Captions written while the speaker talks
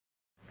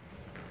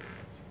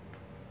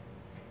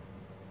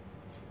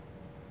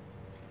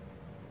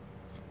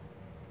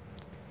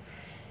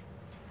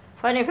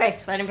Funny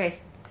face, funny face.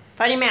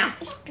 Funny mouth.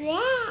 It's black.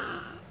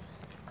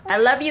 I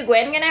love you,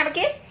 Gwen. Gonna have a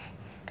kiss?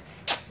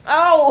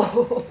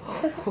 Oh!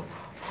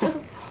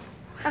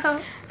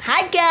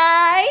 Hi,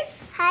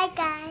 guys. Hi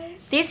guys.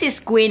 This is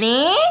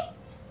Gwenny.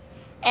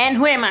 And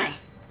who am I?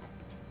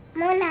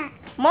 Mona.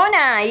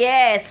 Mona.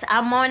 Yes,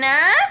 I'm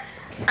Mona.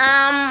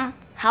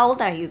 How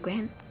old are you,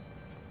 Gwen?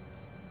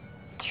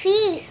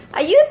 3.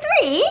 Are you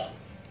 3?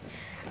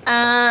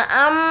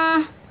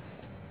 I'm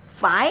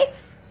 5.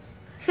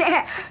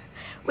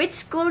 Which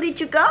school did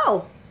you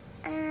go?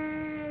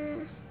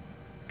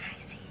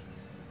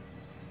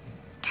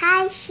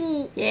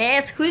 Kashi.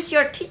 Yes, who's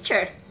your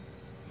teacher?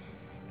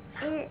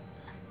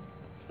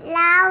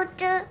 Lao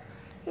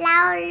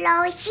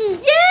Shi.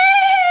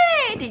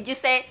 Yay! Did you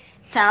say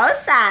Chao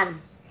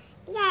San?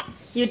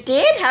 Yes. You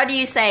did? How do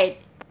you say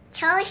it?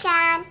 Cho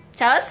San.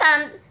 Chao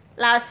San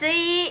Lao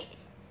Si.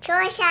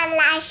 Cho San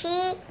La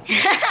Shi.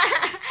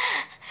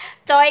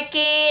 Choi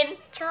Kin.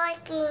 Choi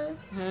Kin.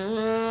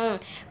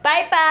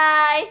 Bye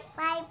bye.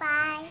 Bye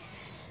bye.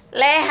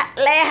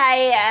 Lê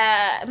hay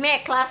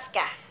mẹ class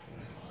cả.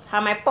 Hả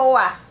mày po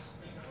à?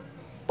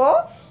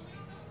 Po?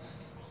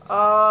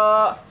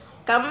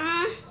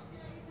 Cấm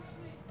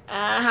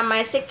hả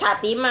mày xích trà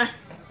tím à?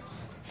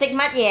 Xích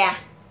mắt dè.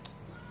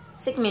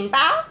 Xích miền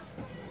báo.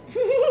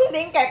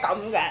 Tiếng cây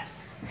cộng cả.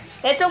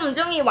 Thế trung唔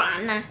中意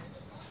玩啊?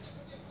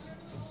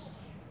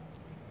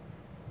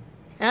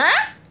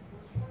 Hả?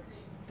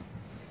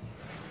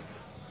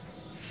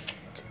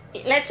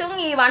 Lê 中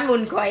意玩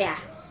玩具啊?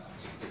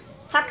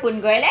 Sắp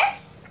buồn cười đấy.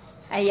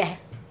 À vậy.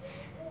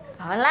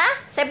 Đó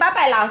là. Say bye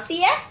bye lão sư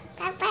á.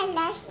 Bye bye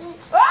La Shi.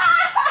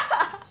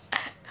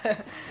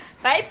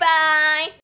 Bye bye.